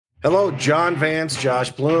Hello, John Vance,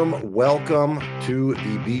 Josh Blum. Welcome to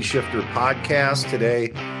the Bee Shifter podcast.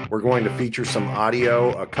 Today, we're going to feature some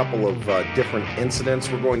audio, a couple of different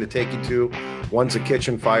incidents we're going to take you to. One's a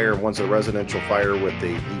kitchen fire, one's a residential fire with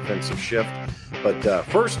a defensive shift. But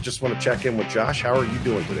first, just want to check in with Josh. How are you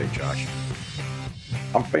doing today, Josh?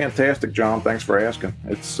 I'm fantastic, John. Thanks for asking.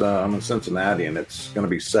 I'm in Cincinnati, and it's going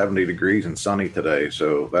to be 70 degrees and sunny today.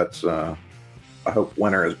 So that's, I hope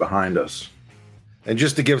winter is behind us. And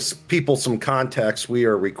just to give people some context, we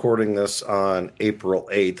are recording this on April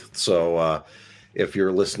 8th. So if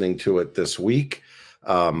you're listening to it this week,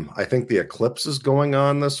 I think the eclipse is going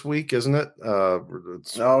on this week, isn't it?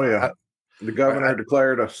 The governor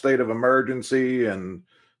declared a state of emergency and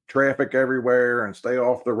traffic everywhere and stay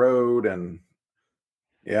off the road. And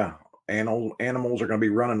yeah, animals are going to be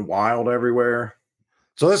running wild everywhere.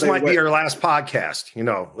 So this might be our last podcast, you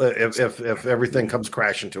know, if everything comes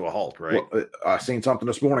crashing to a halt, right? Well, I seen something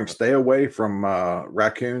this morning. Stay away from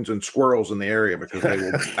raccoons and squirrels in the area because they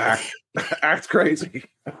will act crazy.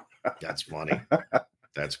 That's funny.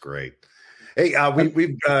 That's great. Hey,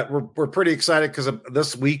 we're pretty excited because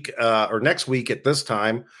this week or next week at this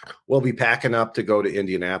time, we'll be packing up to go to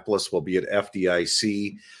Indianapolis. We'll be at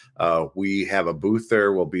FDIC. We have a booth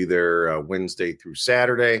there. We'll be there Wednesday through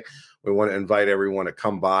Saturday. We want to invite everyone to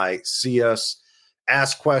come by, see us,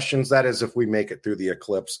 ask questions. That is, if we make it through the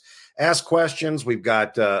eclipse. Ask questions. We've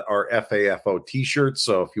got our FAFO T-shirts.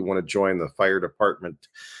 So if you want to join the fire department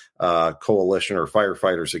coalition or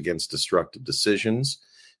firefighters against destructive decisions,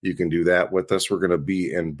 you can do that with us. We're going to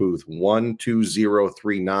be in booth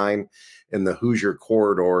 12039 in the Hoosier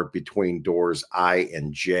corridor between doors I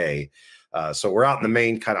and J. So we're out in the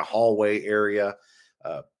main kind of hallway area.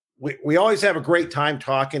 We always have a great time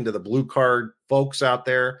talking to the Blue Card folks out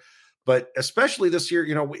there, but especially this year,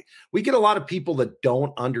 you know, we get a lot of people that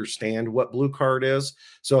don't understand what Blue Card is.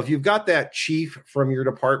 So if you've got that chief from your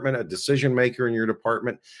department, a decision maker in your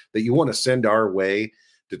department that you want to send our way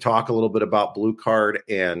to talk a little bit about Blue Card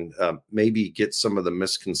and maybe get some of the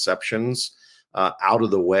misconceptions out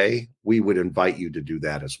of the way, we would invite you to do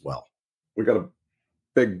that as well. We got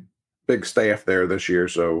a big staff there this year,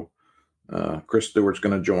 so Chris Stewart's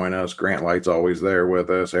going to join us. Grant Light's always there with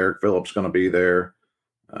us. Eric Phillips going to be there.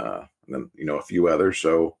 And then, you know, a few others.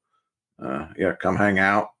 So, come hang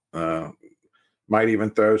out. Might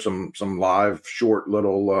even throw some live short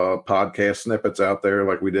little podcast snippets out there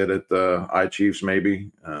like we did at the iChiefs, maybe.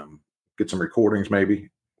 Get some recordings, maybe,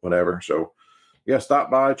 whatever. So, yeah, stop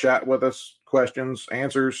by, chat with us, questions,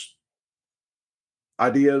 answers,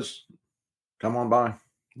 ideas. Come on by.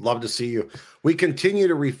 Love to see you. We continue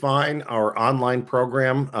to refine our online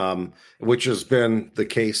program, which has been the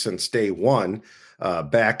case since day one.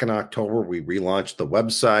 Back in October, we relaunched the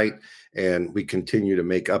website and we continue to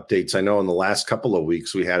make updates. I know in the last couple of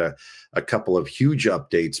weeks, we had a couple of huge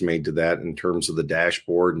updates made to that in terms of the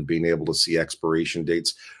dashboard and being able to see expiration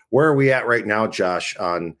dates. Where are we at right now, Josh,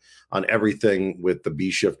 on everything with the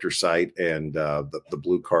Bee Shifter site and the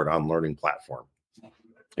Blue Card on Learning platform?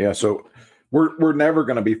 Yeah, so We're never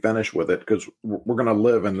going to be finished with it because we're going to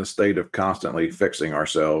live in the state of constantly fixing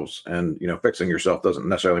ourselves. And, you know, fixing yourself doesn't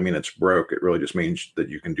necessarily mean it's broke. It really just means that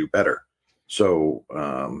you can do better. So,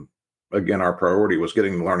 again, our priority was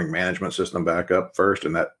getting the learning management system back up first.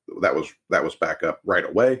 And that was back up right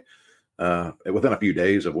away within a few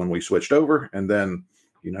days of when we switched over. And then,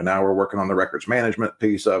 you know, now we're working on the records management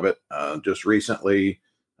piece of it. Just recently,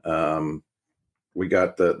 we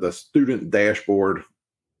got the student dashboard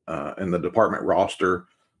in the department roster,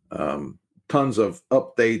 tons of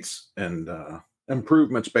updates and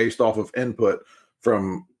improvements based off of input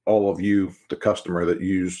from all of you, the customer that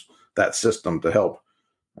use that system to help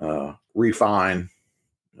refine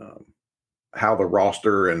how the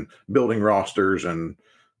roster and building rosters and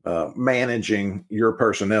managing your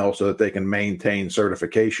personnel so that they can maintain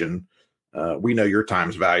certification. We know your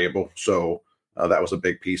time's valuable. So that was a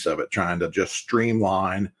big piece of it, trying to just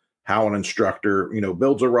streamline how an instructor, you know,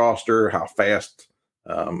 builds a roster, how fast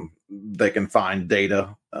they can find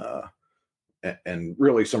data, and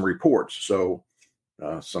really some reports. So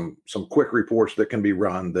some quick reports that can be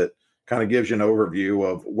run that kind of gives you an overview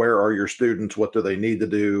of where are your students, what do they need to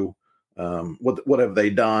do, what have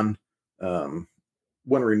they done,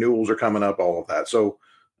 when renewals are coming up, all of that. So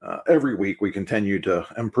every week we continue to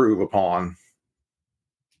improve upon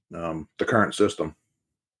the current system.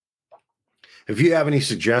 If you have any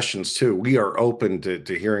suggestions too, we are open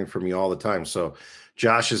to hearing from you all the time. So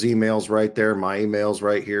Josh's email's right there. My email's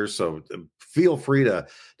right here. So feel free to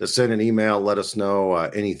send an email. Let us know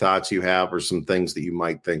any thoughts you have or some things that you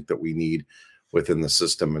might think that we need within the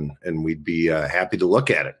system, and we'd be happy to look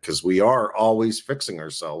at it, because we are always fixing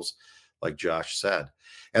ourselves, like Josh said.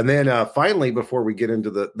 And then finally, before we get into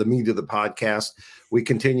the meat of the podcast, we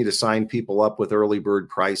continue to sign people up with early bird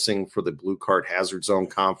pricing for the Blue Card Hazard Zone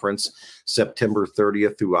Conference, September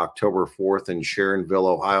 30th through October 4th in Sharonville,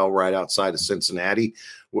 Ohio, right outside of Cincinnati.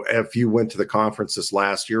 If you went to the conference this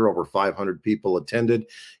last year, over 500 people attended.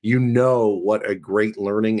 You know what a great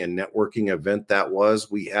learning and networking event that was.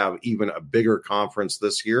 We have even a bigger conference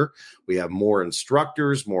this year. We have more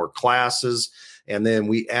instructors, more classes, and then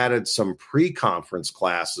we added some pre-conference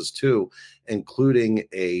classes too, including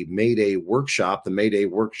a May Day workshop. The May Day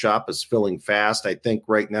workshop is filling fast. I think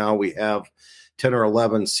right now we have 10 or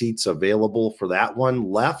 11 seats available for that one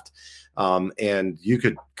left. And you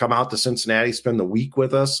could come out to Cincinnati, spend the week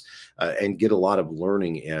with us, and get a lot of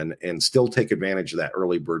learning in, and still take advantage of that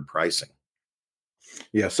early bird pricing.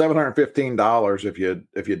 Yeah, $715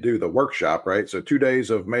 if you do the workshop, right? So 2 days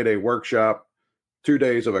of May Day workshop, 2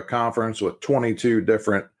 days of a conference with 22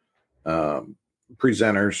 different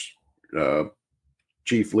presenters,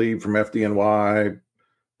 Chief Lead from FDNY,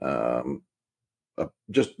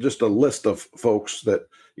 just a list of folks that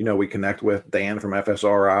we connect with. Dan from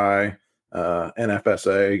FSRI,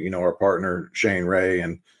 NFSA, our partner Shane Ray,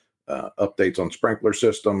 and updates on sprinkler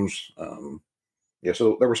systems.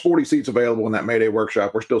 So there was 40 seats available in that May Day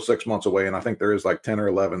workshop. We're still 6 months away, and I think there is like 10 or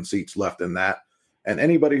 11 seats left in that. And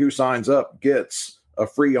anybody who signs up gets a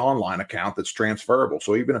free online account that's transferable.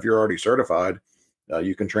 So even if you're already certified,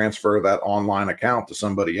 you can transfer that online account to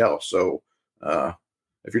somebody else. So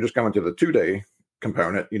if you're just coming to the 2-day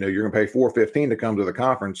component, you're going to pay $415 to come to the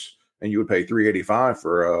conference, and you would pay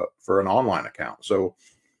 $385 for an online account. So,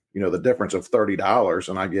 the difference of $30,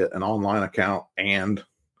 and I get an online account and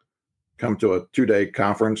come to a 2-day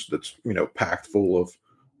conference that's, packed full of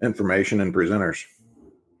information and presenters.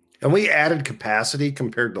 And we added capacity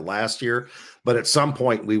compared to last year, but at some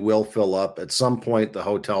point we will fill up. At some point, the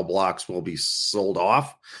hotel blocks will be sold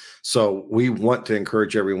off. So we want to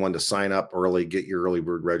encourage everyone to sign up early, get your early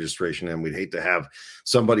bird registration in. We'd hate to have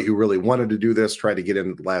somebody who really wanted to do this try to get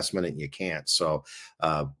in at the last minute and you can't. So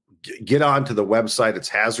get on to the website. It's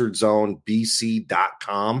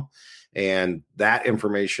hazardzonebc.com. And that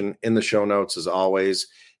information in the show notes, as always.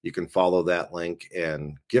 You can follow that link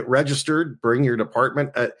and get registered. Bring your department.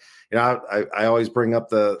 I always bring up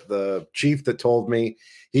the chief that told me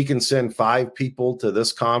he can send 5 people to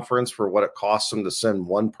this conference for what it costs him to send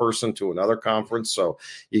one person to another conference. So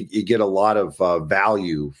you get a lot of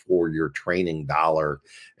value for your training dollar,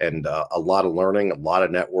 and a lot of learning, a lot of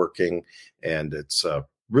networking, and it's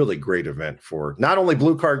really great event for not only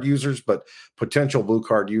Blue Card users, but potential Blue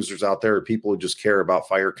Card users out there, people who just care about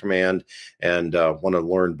fire command and want to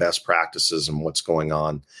learn best practices and what's going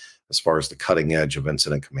on as far as the cutting edge of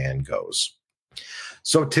incident command goes.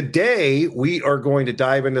 So today we are going to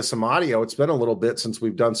dive into some audio. It's been a little bit since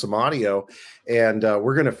we've done some audio, and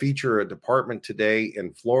we're going to feature a department today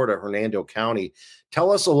in Florida, Hernando County.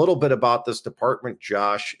 Tell us a little bit about this department,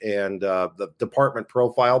 Josh, and the department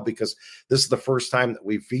profile, because this is the first time that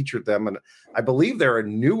we've featured them. And I believe they're a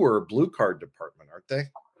newer Blue Card department, aren't they?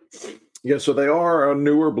 Yeah, so they are a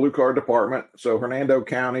newer Blue Card department. So Hernando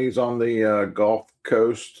County is on the Gulf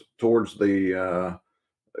Coast towards the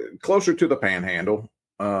closer to the Panhandle,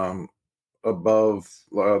 above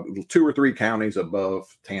 2 or 3 counties above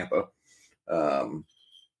Tampa.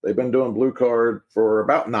 They've been doing Blue Card for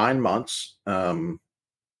about 9 months. They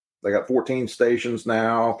got 14 stations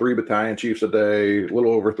now, 3 battalion chiefs a day, a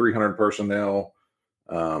little over 300 personnel.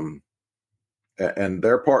 And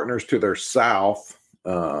their partners to their south,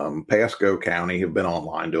 Pasco County, have been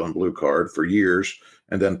online doing Blue Card for years.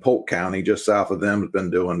 And then Polk County, just south of them, has been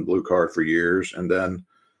doing Blue Card for years. And then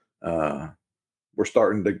we're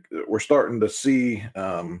starting to see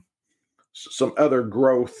some other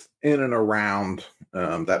growth in and around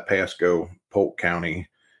that Pasco Polk County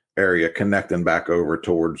area, connecting back over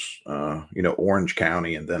towards Orange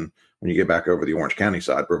County, and then when you get back over the Orange County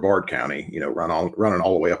side, Brevard County, running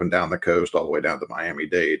all the way up and down the coast, all the way down to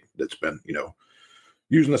Miami-Dade. That's been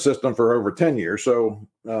using the system for over 10 years. So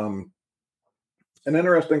an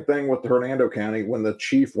interesting thing with Hernando County, when the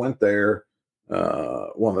chief went there,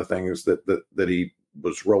 one of the things that he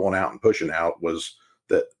was rolling out and pushing out was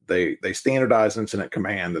that they standardized incident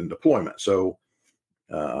command and deployment. So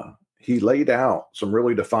he laid out some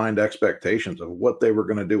really defined expectations of what they were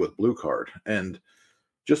going to do with Blue Card. And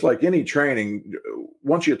just like any training,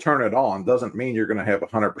 once you turn it on, doesn't mean you're going to have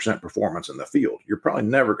 100% performance in the field. You're probably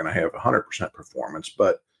never going to have 100% performance,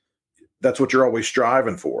 but that's what you're always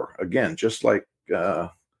striving for. Again, just like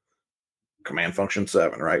Command Function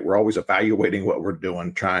 7, right? We're always evaluating what we're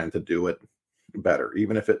doing, trying to do it better,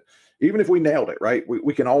 even if we nailed it, right?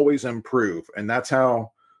 We can always improve, and that's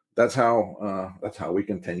how we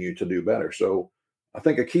continue to do better. So I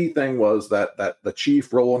think a key thing was that the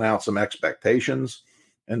chief rolling out some expectations,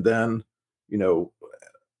 and then,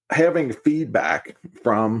 having feedback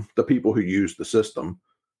from the people who use the system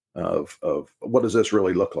of what does this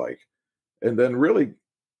really look like, and then really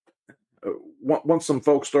once some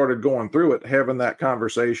folks started going through it, having that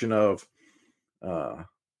conversation of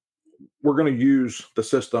we're going to use the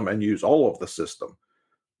system and use all of the system,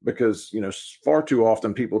 because far too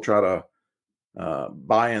often people try to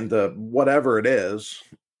buy into whatever it is,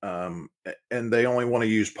 and they only want to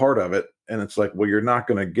use part of it, and it's like, well, you're not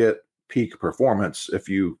going to get peak performance if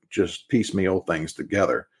you just piecemeal things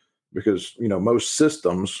together, because most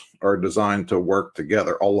systems are designed to work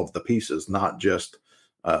together, all of the pieces, not just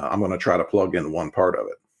I'm going to try to plug in one part of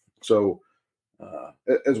it. So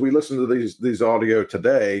as we listen to these audio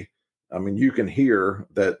today, I mean, you can hear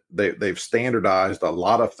that they've standardized a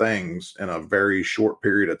lot of things in a very short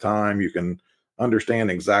period of time. You can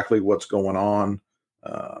understand exactly what's going on.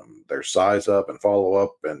 Their size up and follow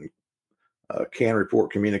up and can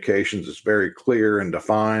report communications is very clear and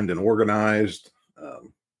defined and organized.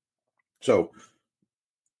 So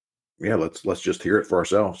yeah, let's just hear it for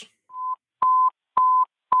ourselves.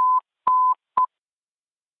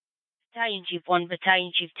 Battalion Chief 1,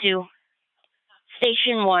 Battalion Chief 2,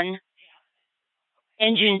 Station 1,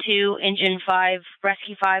 Engine 2, Engine 5,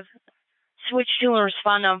 Rescue 5, Switch 2 and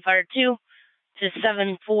respond on Fire 2 to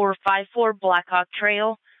 7454 Blackhawk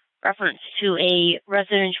Trail, reference to a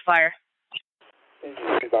residential fire.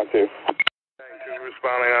 He's on 2.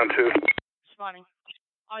 Responding on 2. Responding.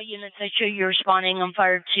 All units, I show you responding on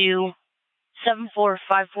Fire 2,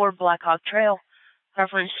 7454 Blackhawk Trail,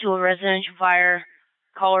 reference to a residential fire.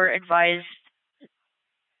 Caller advised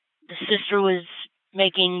the sister was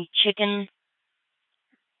making chicken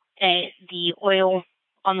and the oil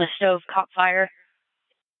on the stove caught fire.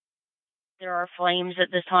 There are flames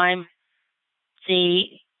at this time.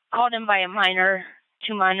 They called in by a minor,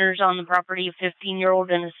 2 minors on the property, a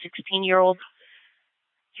 15-year-old and a 16-year-old.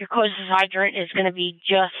 Your closest hydrant is going to be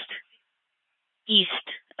just east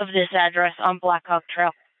of this address on Blackhawk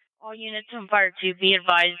Trail. All units on Fire 2, be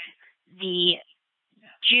advised, the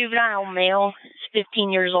juvenile male is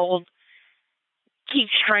 15 years old,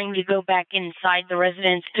 keeps trying to go back inside the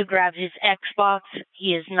residence to grab his Xbox.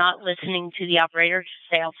 He is not listening to the operator.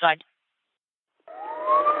 Stay outside.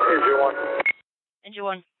 Engine 1. Engine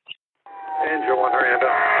 1. Engine 1, Hernando.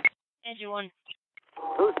 Engine 1.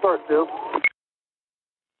 Who's first, Bill?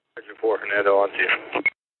 Engine 4, Hernando, on 2.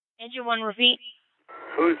 Engine 1, repeat.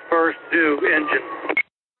 Who's first, due? Engine.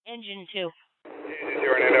 Engine 2. Engine 2,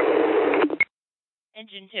 Hernando.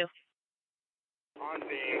 Engine 2. On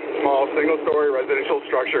scene, small single-story residential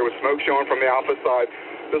structure with smoke showing from the alpha side.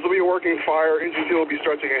 This will be a working fire. Engine 2 will be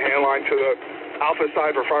stretching a hand line to the alpha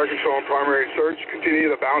side for fire control and primary search. Continue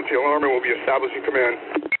to balance the alarm and will be establishing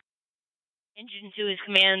command. Engine 2 is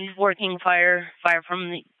command, working fire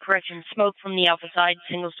from the, smoke from the alpha side,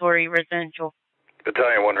 single-story residential.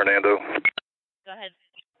 Battalion 1, Hernando. Go ahead.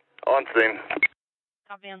 On scene.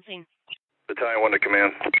 Copy on scene. Battalion 1 to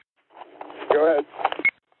command. Go ahead.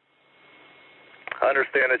 I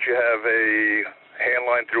understand that you have a hand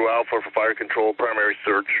line through Alpha for fire control primary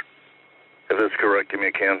search. If that's correct, give me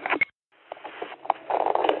a can.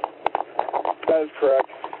 That is correct.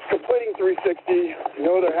 Completing 360,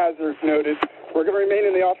 no other hazards noted. We're going to remain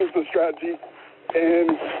in the offensive strategy,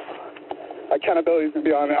 and accountability is going to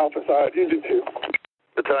be on the Alpha side, Engine 2.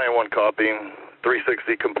 Battalion 1 copy.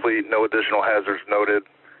 360 complete, no additional hazards noted.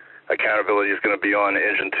 Accountability is going to be on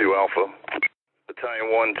Engine 2 Alpha.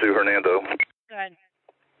 Battalion 1 to Hernando. Go ahead.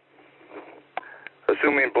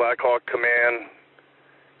 Assuming Blackhawk command,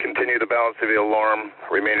 continue the balance of the alarm,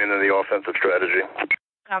 remaining in the offensive strategy.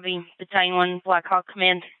 Copy. Battalion 1, Blackhawk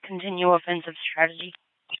command, continue offensive strategy.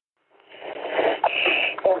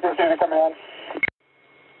 Engine command.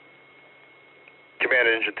 Command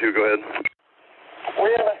Engine 2, go ahead.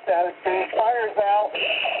 We have a status change. Fire's out.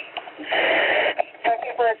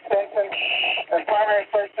 Checking for extension. And primary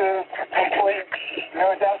search is complete.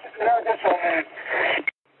 No additional needs.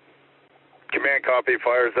 Command copy.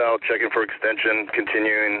 Fire's out. Checking for extension.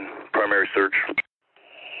 Continuing primary search.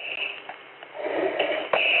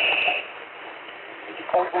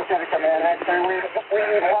 Engine to command. Actually, we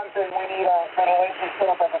need one thing. We need ventilation set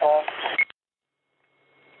up at the door.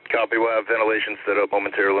 Copy. We'll have ventilation set up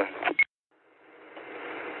momentarily.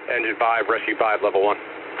 Engine 5, Rescue 5, level 1.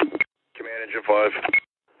 Command Engine 5.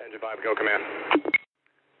 Engine 5, go command.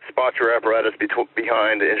 Spot your apparatus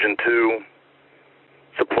behind Engine 2.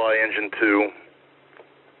 Supply Engine 2.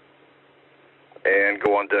 and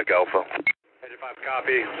go on deck Alpha. Engine 5,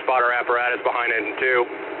 copy. Spotter apparatus behind engine 2.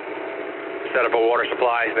 Set up a water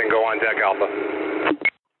supply, then go on deck Alpha.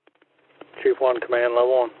 Chief 1, command,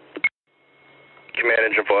 level 1. Command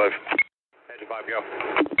engine 5. Engine 5, go.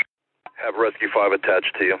 Have rescue 5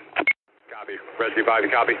 attached to you. Copy. Rescue 5, you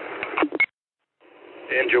copy?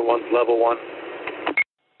 Engine 1's level 1.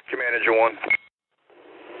 Command engine 1.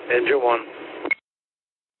 Engine 1.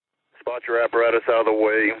 Spot your apparatus out of the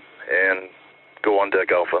way and go on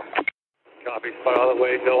deck Alpha. Copy. Spot out of the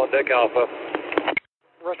way. Go on deck Alpha.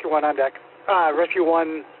 Rescue 1 on deck. Rescue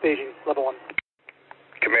 1 staging, level 1.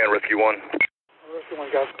 Command Rescue 1. Rescue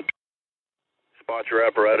 1 go. Spot your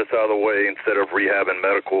apparatus out of the way instead of rehab and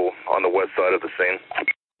medical on the west side of the scene.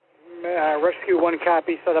 Rescue 1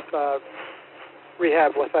 copy. Set up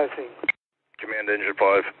rehab west side scene. Command engine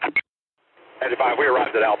 5. Engine 5, we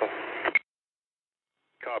arrived at Alpha.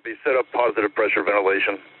 Copy. Set up positive pressure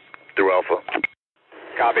ventilation through Alpha.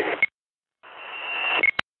 Copy.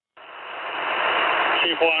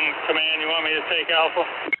 Chief 1, command, you want me to take Alpha?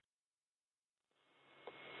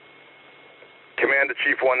 Command to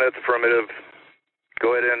Chief 1, that's affirmative.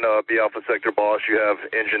 Go ahead and be Alpha Sector boss. You have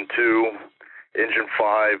engine 2, engine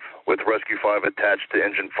 5 with rescue 5 attached to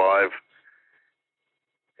engine 5.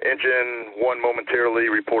 Engine 1 momentarily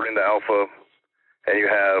reporting to Alpha, and you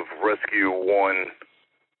have rescue 1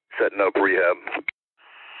 setting up rehab.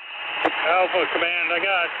 Alpha, command, I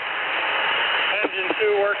got engine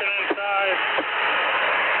 2 working inside.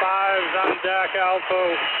 5's on deck, Alpha.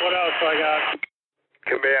 What else do I got?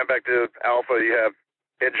 Command back to Alpha. You have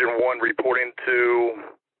engine 1 reporting to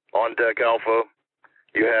on deck Alpha.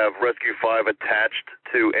 You have rescue 5 attached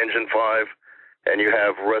to engine 5, and you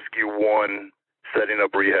have rescue 1 setting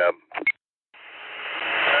up rehab.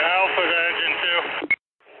 Alpha to engine 2.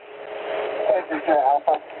 Engine 2,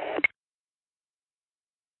 Alpha.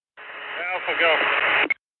 Alpha, go.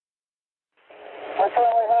 We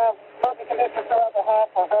currently have perfect conditions throughout the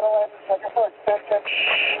hatch for ventilators, looking for extension.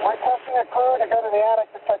 Requesting a crew to go to the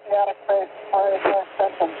attic to check the attic space for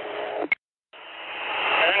extension.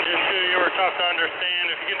 Engine 2, you were tough to understand.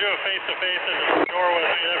 If you can do a face-to-face at the door with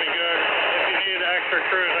me, that'd be good. If you need extra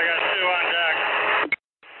crews, I got 2 on deck.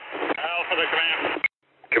 Alpha to command.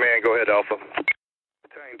 Command, go ahead, Alpha.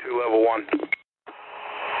 Battalion 2, level 1.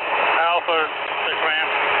 Alpha to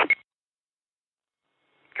command.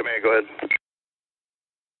 Command, go ahead.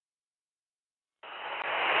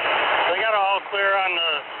 They got all clear on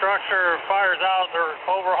the structure. Fire's out. They're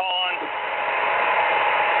overhauling.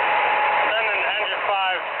 Sending engine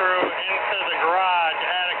 5 crew into the garage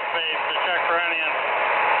attic space to check for any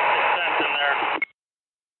extension there.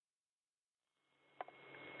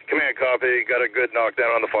 Command, copy. Got a good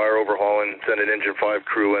knockdown on the fire overhauling. Sending engine 5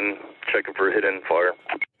 crew in, checking for hidden fire.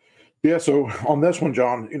 Yeah, so on this one,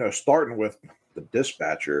 John, starting with the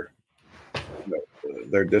dispatcher,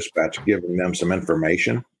 their dispatch giving them some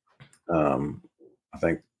information. I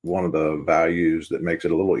think one of the values that makes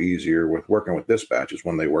it a little easier with working with dispatch is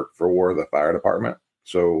when they work for the fire department.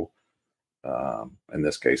 So in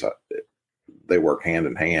this case, they work hand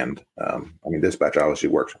in hand. Dispatch obviously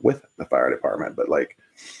works with the fire department, but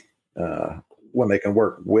when they can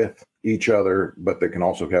work with each other, but they can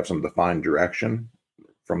also have some defined direction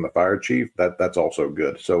from the fire chief, that's also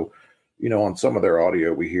good. So, on some of their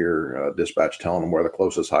audio, we hear dispatch telling them where the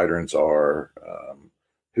closest hydrants are,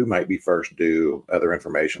 who might be first due, other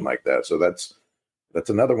information like that. So that's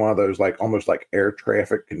another one of those almost like air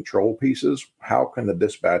traffic control pieces. How can the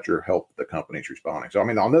dispatcher help the companies responding? So,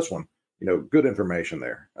 on this one, good information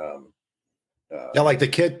there. Like the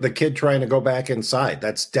kid trying to go back inside.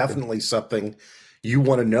 That's definitely something you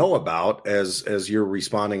want to know about as you're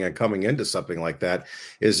responding and coming into something like that,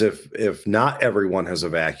 is if not everyone has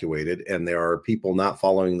evacuated and there are people not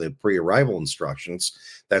following the pre-arrival instructions,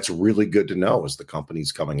 that's really good to know as the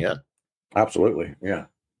company's coming in. Absolutely. Yeah.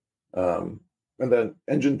 And then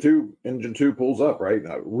engine two pulls up, right?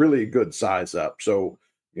 A really good size up. So,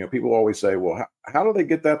 people always say, well, how do they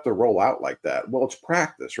get that to roll out like that? Well, it's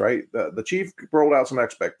practice, right? The chief rolled out some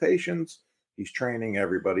expectations. He's training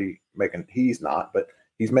everybody, he's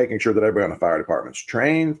making sure that everybody on the fire department's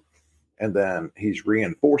trained. And then he's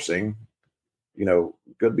reinforcing,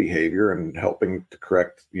 good behavior and helping to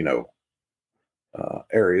correct,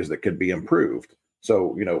 areas that could be improved.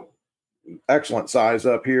 So, excellent size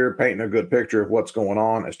up here, painting a good picture of what's going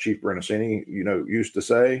on, as Chief Brenacini, used to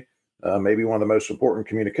say. Maybe one of the most important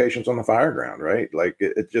communications on the fire ground, right?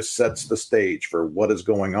 It just sets the stage for what is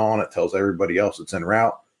going on. It tells everybody else that's en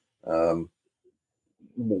route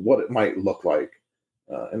what it might look like.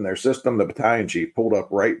 In their system, the battalion chief pulled up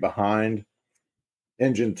right behind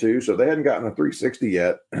engine 2. So they hadn't gotten a 360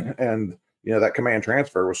 yet. And that command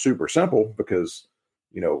transfer was super simple because,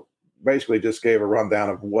 basically just gave a rundown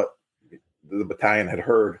of what the battalion had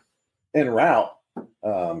heard en route,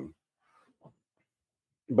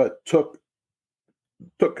 but took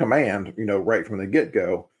command, right from the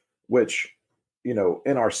get-go, which, in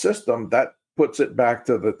our system, that puts it back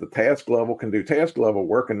to the task level, can do task level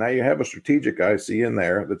work. And now you have a strategic IC in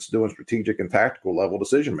there that's doing strategic and tactical level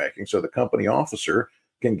decision making. So the company officer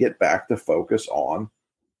can get back to focus on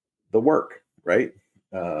the work, right?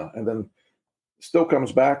 And then still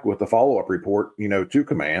comes back with the follow-up report, to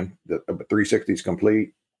command, that 360 is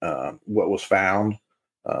complete, what was found,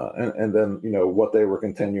 and then, what they were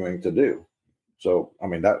continuing to do. So, I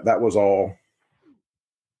mean, that was all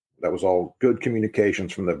good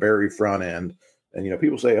communications from the very front end. And,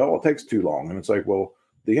 people say, oh, it takes too long. And it's like, well,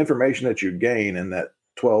 the information that you gain in that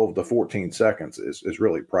 12 to 14 seconds is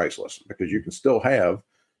really priceless, because you can still have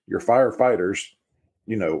your firefighters,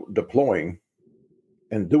 deploying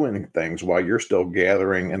and doing things while you're still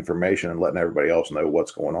gathering information and letting everybody else know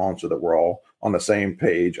what's going on, so that we're all on the same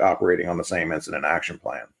page, operating on the same incident action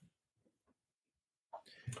plan.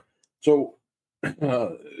 So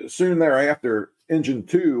soon thereafter, Engine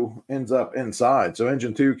 2 ends up inside. So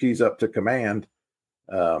Engine 2 keys up to command,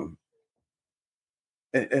 and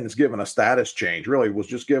it's given a status change. Really was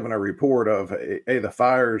just given a report of, hey, the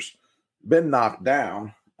fire's been knocked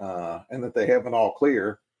down, and that they have it all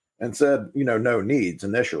clear, and said, no needs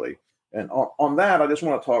initially. And on that, I just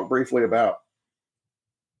want to talk briefly about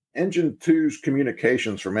Engine 2's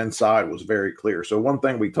communications from inside was very clear. So one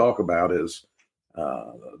thing we talk about is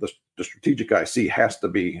the strategic IC has to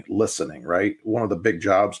be listening, right? One of the big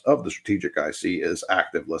jobs of the strategic IC is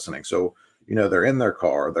active listening. So, they're in their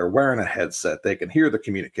car, they're wearing a headset, they can hear the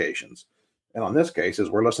communications. And on this case,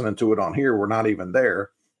 as we're listening to it on here, we're not even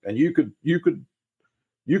there. And you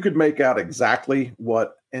could make out exactly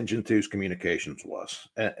what Engine 2's communications was.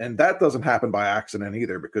 And that doesn't happen by accident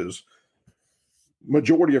either, because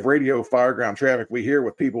majority of radio fireground traffic we hear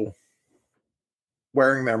with people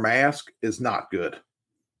wearing their mask is not good.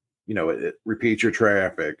 It repeats your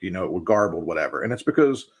traffic, it would garble, whatever. And it's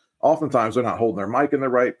because oftentimes they're not holding their mic in the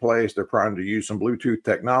right place. They're trying to use some Bluetooth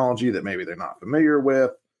technology that maybe they're not familiar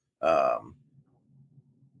with.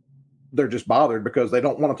 They're just bothered because they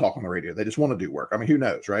don't want to talk on the radio. They just want to do work. I mean, who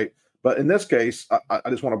knows, right? But in this case, I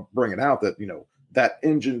just want to bring it out that, that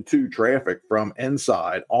Engine 2 traffic from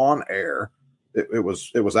inside on air, it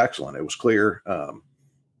was excellent. It was clear.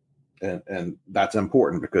 And that's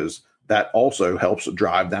important, because that also helps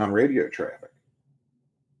drive down radio traffic.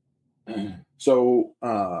 So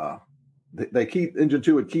Engine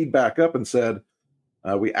 2 had keyed back up and said,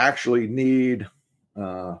 we actually need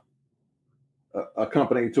a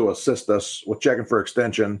company to assist us with checking for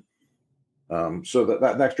extension. So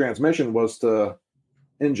that next transmission was to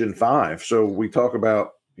Engine 5. So we talk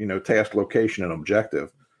about, task location and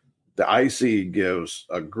objective. The IC gives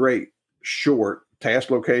a great short task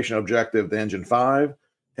location objective to Engine 5,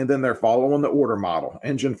 and then they're following the order model.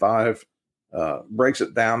 Engine 5 breaks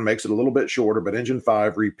it down, makes it a little bit shorter, but Engine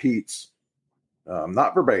 5 repeats,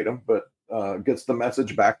 not verbatim, but gets the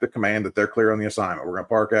message back to command that they're clear on the assignment. We're going to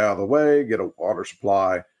park out of the way, get a water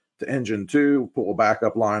supply to Engine 2, pull a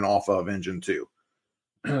backup line off of Engine 2.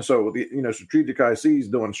 So the strategic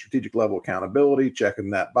ICs doing strategic level accountability,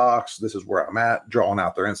 checking that box. This is where I'm at, drawing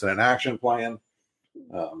out their incident action plan.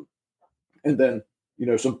 And then,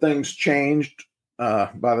 some things changed.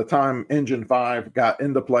 By the time Engine 5 got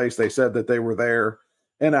into place, they said that they were there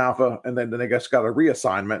in Alpha, and then they just got a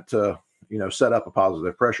reassignment to, set up a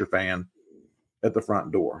positive pressure fan at the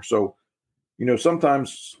front door. So,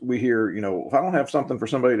 sometimes we hear, if I don't have something for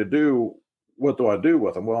somebody to do, what do I do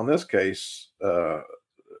with them? Well, in this case,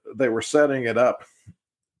 they were setting it up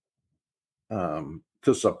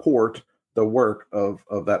to support the work of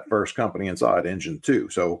that first company inside, Engine 2.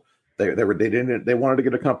 So they wanted to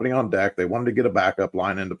get a company on deck. They wanted to get a backup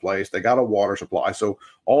line into place. They got a water supply. So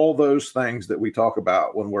all those things that we talk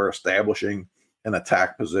about when we're establishing an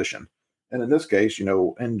attack position. And in this case,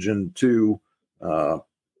 Engine 2,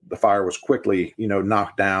 the fire was quickly,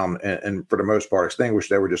 knocked down and for the most part extinguished.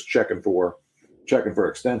 They were just checking for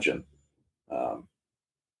extension.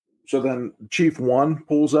 So then Chief 1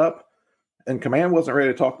 pulls up, and command wasn't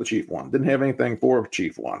ready to talk to Chief 1. Didn't have anything for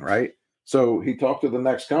Chief 1, right? So he talked to the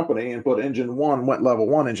next company and put Engine 1, went level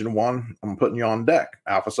 1. Engine 1, I'm putting you on deck,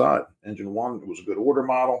 Alpha side. Engine 1, it was a good order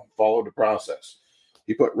model, followed the process.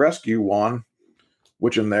 He put Rescue 1,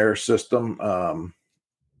 which in their system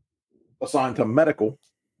assigned to medical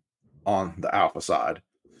on the Alpha side,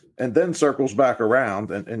 and then circles back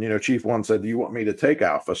around. And Chief 1 said, do you want me to take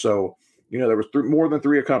Alpha? So, there was more than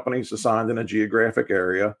 3 companies assigned in a geographic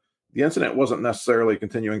area. the incident wasn't necessarily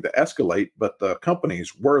continuing to escalate, but the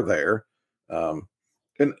companies were there.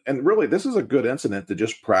 And really, this is a good incident to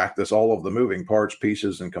just practice all of the moving parts,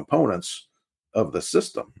 pieces, and components of the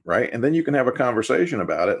system, right? And then you can have a conversation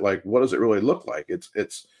about it. Like, what does it really look like? It's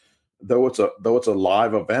though it's a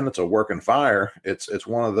live event, it's a working fire. It's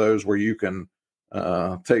one of those where you can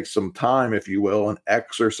take some time, if you will, and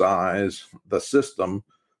exercise the system,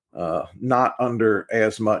 not under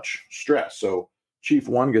as much stress. So Chief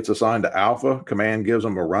 1 gets assigned to Alpha. Command gives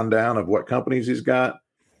him a rundown of what companies he's got,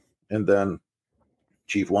 and then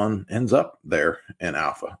Chief 1 ends up there in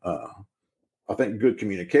Alpha. I think good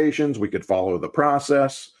communications, we could follow the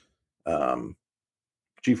process.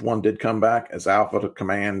 Chief 1 did come back as Alpha to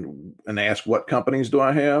Command and ask, what companies do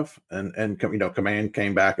I have? And Command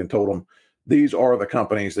came back and told him, these are the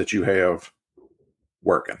companies that you have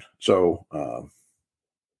working. So,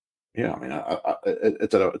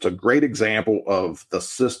 it's a great example of the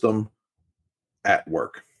system at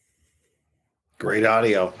work. Great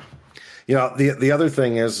audio. The other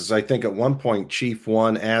thing is I think at one point Chief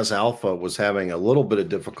 1 as Alpha was having a little bit of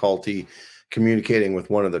difficulty communicating with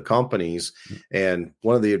one of the companies. And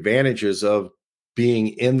one of the advantages of being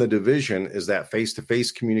in the division is that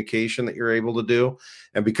face-to-face communication that you're able to do.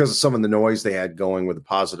 And because of some of the noise they had going with the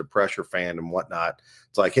positive pressure fan and whatnot,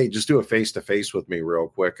 it's like, hey, just do a face-to-face with me real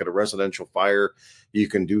quick. At a residential fire, you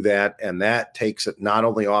can do that. And that takes it not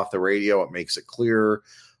only off the radio, it makes it clearer,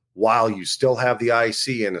 while you still have the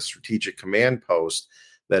IC and a strategic command post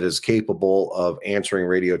that is capable of answering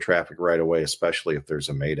radio traffic right away, especially if there's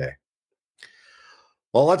a mayday.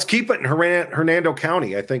 Well, let's keep it in Hernando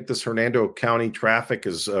County. I think this Hernando County traffic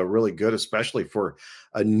is really good, especially for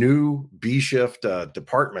a new B shift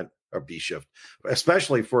department, or B shift,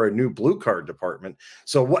 especially for a new blue card department.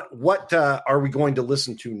 So what are we going to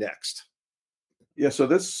listen to next? Yeah, so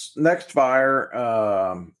this next fire,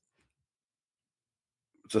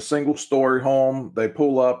 it's a single story home. They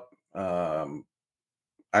pull up.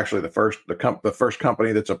 Actually, the first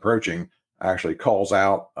company that's approaching actually calls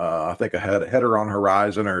out, I think, a header on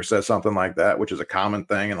horizon or says something like that, which is a common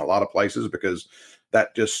thing in a lot of places because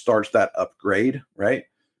that just starts that upgrade, right?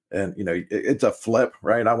 And it's a flip,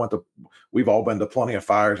 right? We've all been to plenty of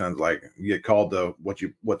fires, and it's like you get called to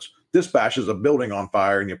what's dispatch is a building on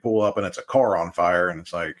fire, and you pull up and it's a car on fire, and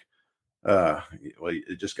it's like, well,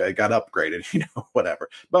 it just got upgraded, whatever.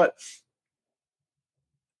 But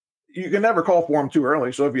you can never call for them too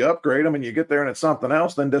early. So if you upgrade them and you get there and it's something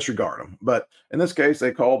else, then disregard them. But in this case,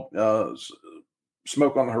 they called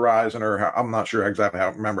smoke on the horizon, or I'm not sure exactly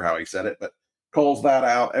remember how he said it, but calls that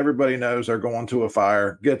out. Everybody knows they're going to a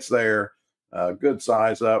fire, gets there, good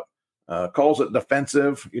size up, calls it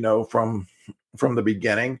defensive, from the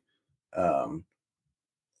beginning. And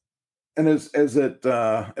as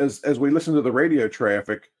we listen to the radio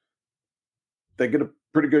traffic, they get a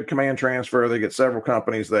pretty good command transfer. They get several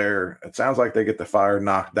companies there. It sounds like they get the fire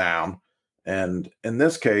knocked down. And in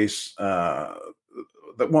this case, one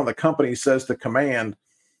of the companies says to command,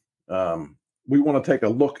 we want to take a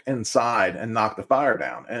look inside and knock the fire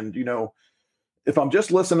down. And, if I'm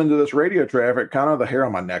just listening to this radio traffic, kind of the hair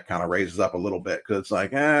on my neck kind of raises up a little bit, because it's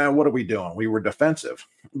like, what are we doing? We were defensive.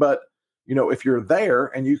 But, if you're there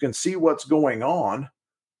and you can see what's going on,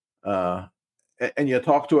 and you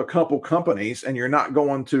talk to a couple companies and you're not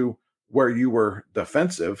going to where you were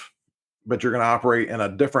defensive, but you're going to operate in a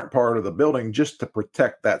different part of the building just to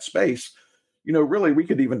protect that space, really we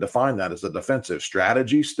could even define that as a defensive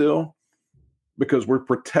strategy still, because we're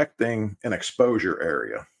protecting an exposure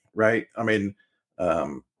area, right? I mean,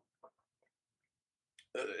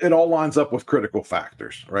 it all lines up with critical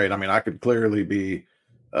factors, right? I mean, I could clearly be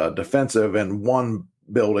defensive in one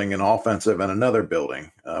building and offensive in another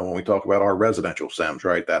building. When we talk about our residential sims,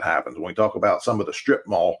 right, that happens. When we talk about some of the strip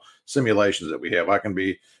mall simulations that we have, I can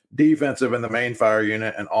be defensive in the main fire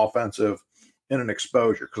unit and offensive in an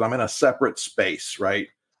exposure because I'm in a separate space, right?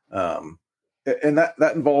 And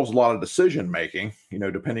that involves a lot of decision making,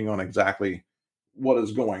 depending on exactly what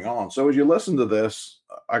is going on. So as you listen to this,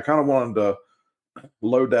 I kind of wanted to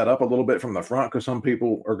load that up a little bit from the front, because some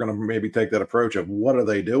people are going to maybe take that approach of what are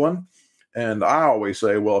they doing? And I always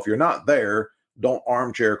say, well, if you're not there, don't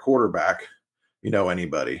armchair quarterback,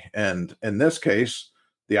 anybody. And in this case,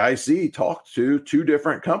 the IC talked to two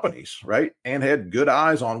different companies, right? And had good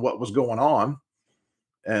eyes on what was going on,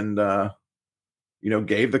 and,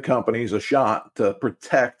 gave the companies a shot to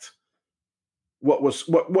protect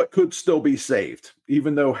what could still be saved,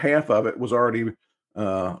 even though half of it was already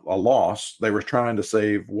a loss. They were trying to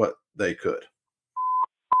save what they could.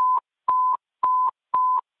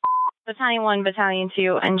 Battalion 1, Battalion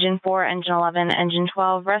 2, Engine 4, Engine 11, Engine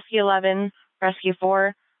 12, Rescue 11, Rescue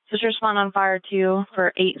 4, Just respond on fire 2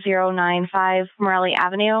 for 8095 Morelli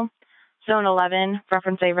Avenue, Zone 11,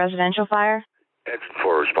 reference a residential fire. Engine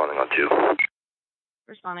 4 responding on 2.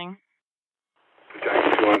 Responding.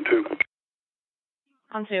 Battalion 2 on 2.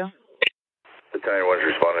 On 2. Battalion 1 is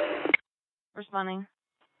responding. Responding.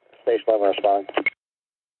 Station 11 responding.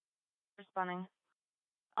 Responding.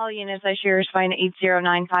 All units, I share responding to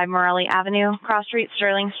 8095 Morelli Avenue, Cross Street,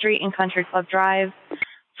 Sterling Street, and Country Club Drive.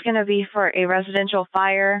 It's going to be for a residential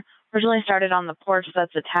fire. Originally started on the porch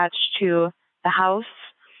that's attached to the house.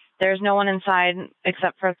 There's no one inside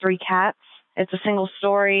except for 3 cats. It's a single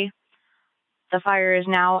story. The fire is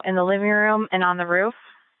now in the living room and on the roof.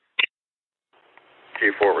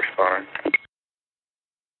 G4 responding.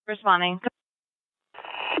 Responding.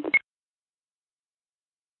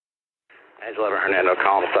 Edge 11 Hernando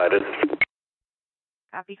column sighted.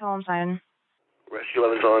 Copy, column sign. Rescue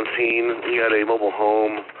 11's on scene. You got a mobile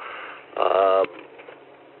home,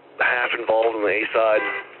 half involved on the A side.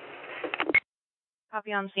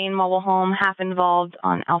 Copy on scene, mobile home, half involved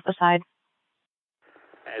on Alpha side.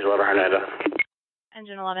 Edge 11 Hernando.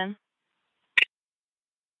 Engine 11.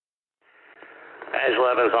 Edge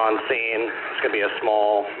 11's on scene. It's going to be a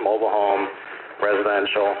small mobile home,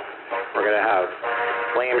 residential. We're going to have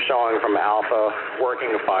flames showing from Alpha,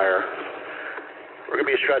 working the fire. We're going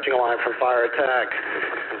to be stretching a line from fire attack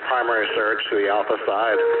and primary search to the Alpha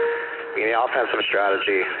side. Being the offensive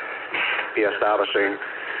strategy, be establishing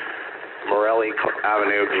Morelli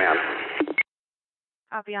Avenue command.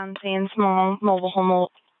 Copy on scene, small mobile home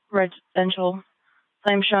residential.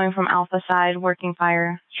 Flame showing from Alpha side, working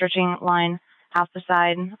fire, stretching line, Alpha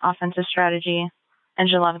side, offensive strategy,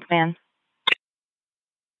 Engine 11 command.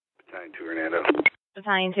 Battalion 2 Hernando.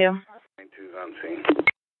 Battalion 2. Battalion 2 is on scene.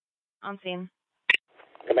 On scene.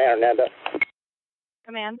 Command Hernando.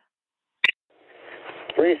 Command.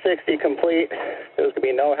 360 complete. There's going to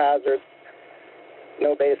be no hazards,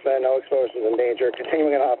 no basement, no explosions in danger.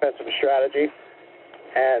 Continuing an offensive strategy.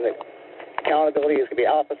 And accountability is going to be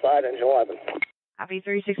Alpha side, Engine 11. Copy,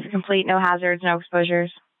 360 complete, no hazards, no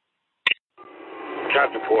exposures.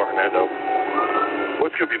 Captain 4 Hernando.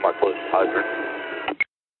 What's going to be my closest hydrant?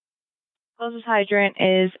 Closest hydrant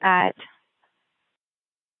is at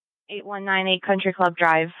 8198 Country Club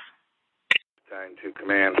Drive. Battalion 2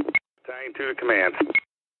 command. Battalion 2 to command.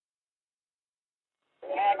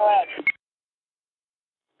 Yeah, go ahead.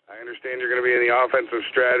 I understand you're going to be in the offensive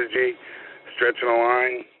strategy, stretching a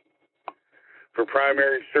line for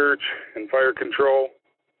primary search and fire control.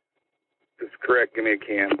 This is correct. Give me a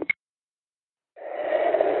can.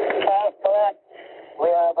 That's correct. We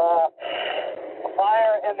have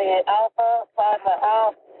fire in the Alpha side of the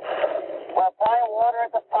house. We're applying water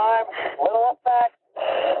at the time. Little effect.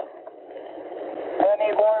 Gonna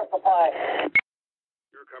need water supply.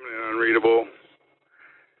 You're coming in unreadable.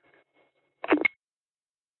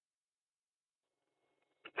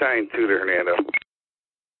 Battalion 2 to Hernando.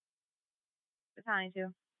 Battalion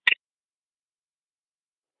 2.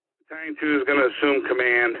 Battalion 2 is going to assume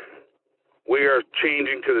command. We are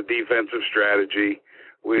changing to the defensive strategy.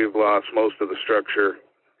 We've lost most of the structure,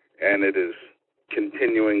 and it is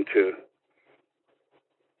continuing to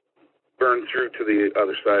burn through to the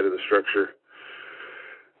other side of the structure.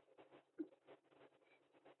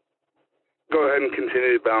 Go ahead and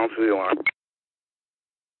continue to balance the alarm.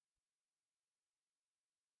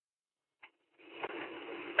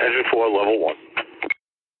 Engine 4, level 1.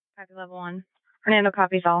 Copy, level 1. Hernando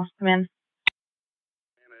copies all. Come in.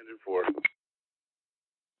 Engine 4.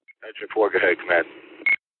 Engine 4, go ahead, command.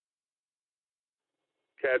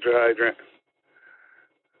 Catch a hydrant.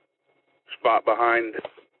 Spot behind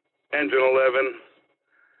Engine 11.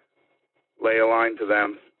 Lay a line to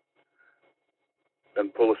them. Then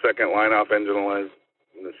pull a second line off Engine 11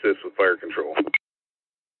 and assist with fire control.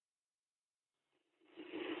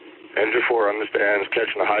 Engine 4 understands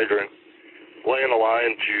catching the hydrant, laying the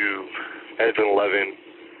line to Engine 11,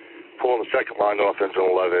 pulling the second line off Engine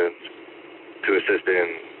 11 to assist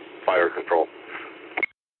in fire control.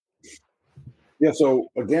 Yeah, so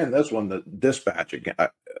again, this one, the dispatch, again,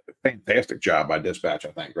 fantastic job by dispatch,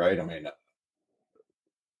 I think, right? I mean,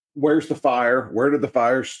 where's the fire? Where did the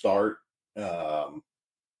fire start?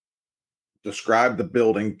 Described the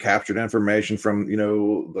building, captured information from,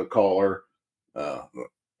 the caller.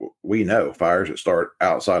 We know fires that start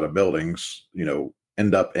outside of buildings,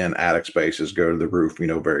 end up in attic spaces, go to the roof,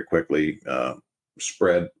 very quickly,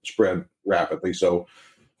 spread rapidly. So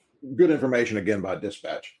good information again by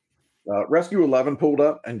dispatch. Rescue 11 pulled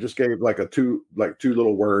up and just gave two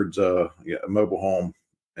little words, mobile home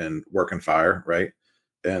and working fire, right?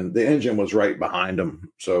 And the engine was right behind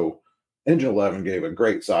them. So Engine 11 gave a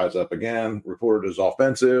great size up again, reported as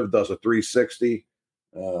offensive, does a 360,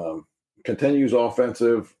 continues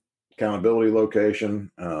offensive, accountability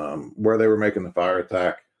location, where they were making the fire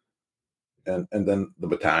attack, and then the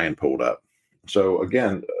battalion pulled up. So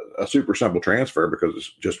again, a super simple transfer because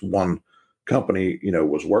it's just one company,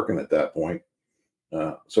 was working at that point.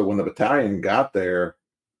 So when the battalion got there,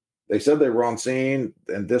 they said they were on scene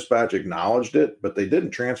and dispatch acknowledged it, but they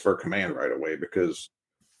didn't transfer command right away because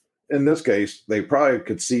in this case, they probably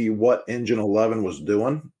could see what Engine 11 was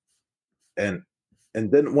doing and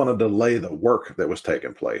didn't want to delay the work that was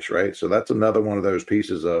taking place, right? So that's another one of those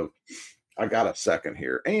pieces of, I got a second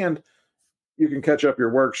here. And you can catch up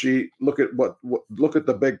your worksheet, look at look at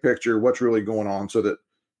the big picture, what's really going on, so that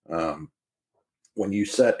when you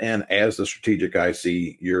set in as the strategic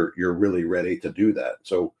IC, you're really ready to do that.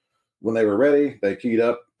 So when they were ready, they keyed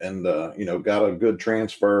up and got a good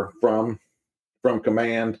transfer from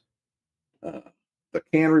command. The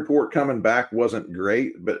CAN report coming back wasn't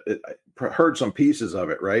great, but I heard some pieces of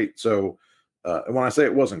it, right? So when I say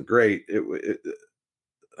it wasn't great,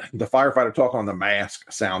 the firefighter talk on the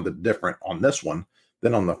mask sounded different on this one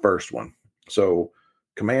than on the first one. So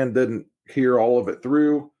command didn't hear all of it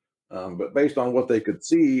through, but based on what they could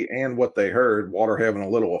see and what they heard, water having a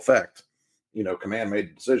little effect, command made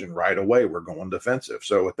the decision right away, we're going defensive.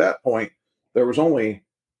 So at that point, there was only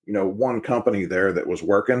one company there that was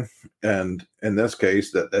working. And in this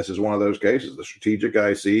case, this is one of those cases. The strategic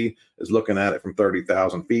IC is looking at it from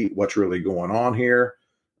 30,000 feet. What's really going on here?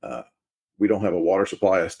 We don't have a water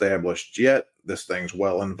supply established yet. This thing's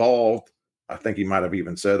well involved. I think he might have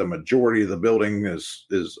even said the majority of the building is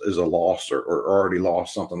a loss or already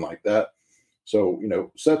lost, something like that. So,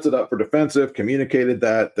 sets it up for defensive, communicated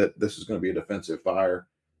that this is going to be a defensive fire.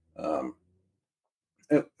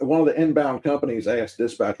 And one of the inbound companies asked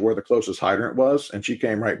dispatch where the closest hydrant was, and she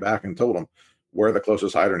came right back and told them where the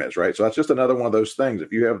closest hydrant is, right? So that's just another one of those things.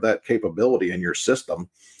 If you have that capability in your system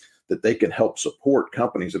that they can help support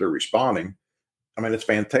companies that are responding, I mean, it's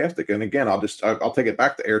fantastic. And again, I'll take it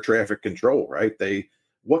back to air traffic control, right?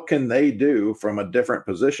 What can they do from a different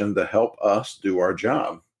position to help us do our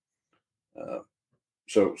job?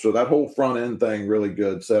 So that whole front end thing, really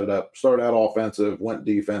good, set it up, started out offensive, went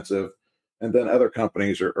defensive, and then other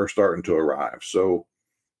companies are starting to arrive. So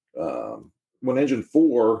when Engine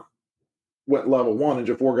 4 went level 1,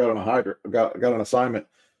 Engine 4 got on a hydrant, got an assignment,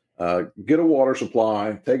 get a water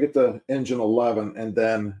supply, take it to Engine 11, and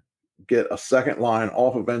then get a second line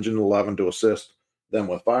off of Engine 11 to assist them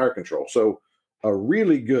with fire control. So a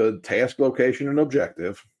really good task location and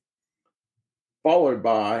objective, followed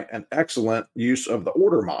by an excellent use of the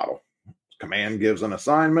order model. Command gives an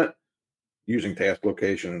assignment using task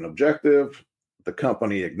location and objective. The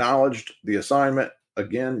company acknowledged the assignment,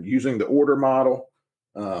 again, using the order model.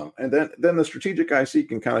 And then the strategic IC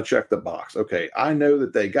can kind of check the box. Okay, I know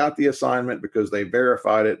that they got the assignment because they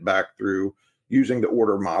verified it back through using the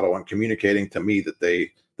order model and communicating to me that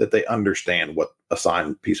they understand what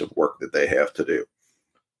assigned piece of work that they have to do.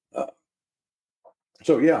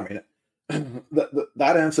 So yeah, I mean,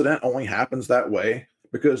 that incident only happens that way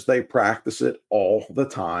because they practice it all the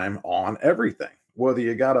time on everything. Whether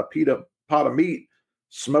you got a pot of meat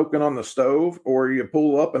smoking on the stove or you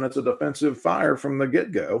pull up and it's a defensive fire from the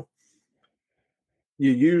get-go,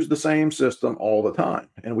 you use the same system all the time.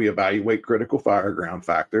 And we evaluate critical fire ground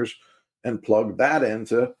factors and plug that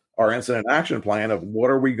into our incident action plan of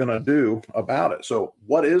what are we going to do about it. So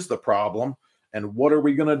what is the problem and what are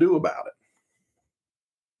we going to do about it?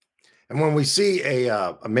 And when we see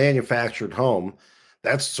a manufactured home,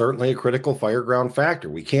 that's certainly a critical fire ground factor.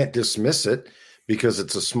 We can't dismiss it because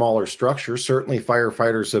it's a smaller structure. Certainly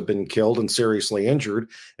firefighters have been killed and seriously injured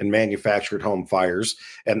in manufactured home fires.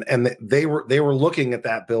 And they were looking at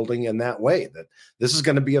that building in that way, that this is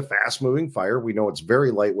going to be a fast moving fire. We know it's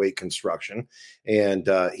very lightweight construction. And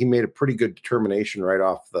he made a pretty good determination right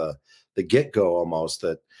off the get-go almost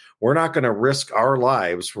that we're not going to risk our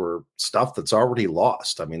lives for stuff that's already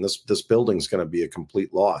lost. I mean, this building's going to be a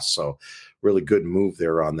complete loss. So really good move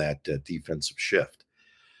there on that defensive shift.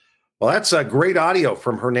 Well, that's a great audio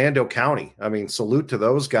from Hernando County. I mean, salute to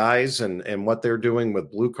those guys and what they're doing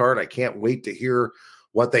with Blue Card. I can't wait to hear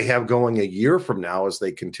what they have going a year from now as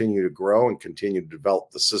they continue to grow and continue to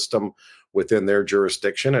develop the system within their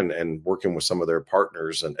jurisdiction and working with some of their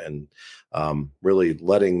partners and really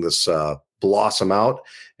letting this blossom out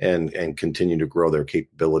and continue to grow their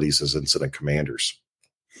capabilities as incident commanders.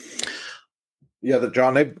 Yeah,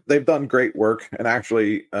 John, they've done great work, and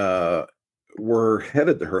actually we're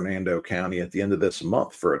headed to Hernando County at the end of this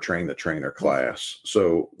month for a train the trainer class.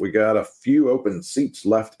 So we got a few open seats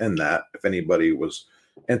left in that if anybody was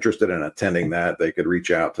interested in attending that, they could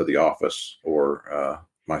reach out to the office or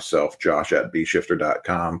myself, Josh at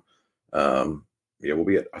bshifter.com. We'll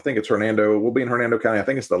be I think it's Hernando. We'll be in Hernando County. I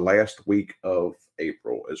think it's the last week of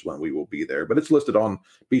April is when we will be there, but it's listed on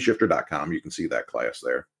bshifter.com. You can see that class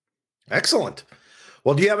there. Excellent.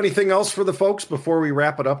 Well, do you have anything else for the folks before we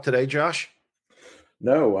wrap it up today, Josh?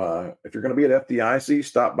 No, if you're going to be at FDIC,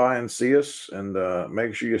 stop by and see us, and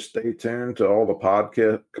make sure you stay tuned to all the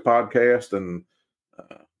podcast and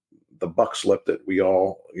the buck slip that we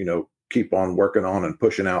all, keep on working on and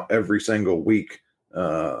pushing out every single week,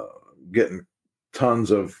 getting tons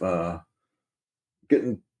of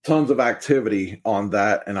activity on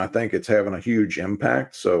that. And I think it's having a huge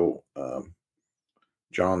impact. So,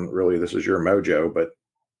 John, really, this is your mojo, but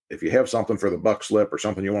if you have something for the buck slip or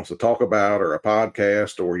something you want us to talk about or a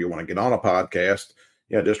podcast or you want to get on a podcast,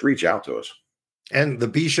 just reach out to us. And the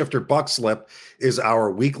B Shifter Buck Slip is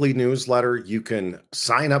our weekly newsletter. You can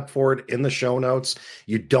sign up for it in the show notes.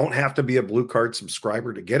 You don't have to be a Blue Card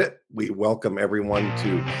subscriber to get it. We welcome everyone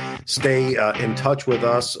to stay in touch with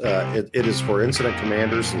us. It is for incident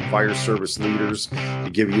commanders and fire service leaders to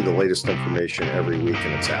give you the latest information every week,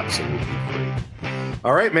 and it's absolutely free.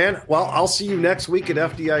 All right, man. Well, I'll see you next week at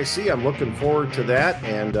FDIC. I'm looking forward to that.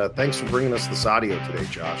 And thanks for bringing us this audio today,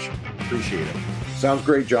 Josh. Appreciate it. Sounds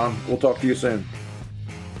great, John. We'll talk to you soon.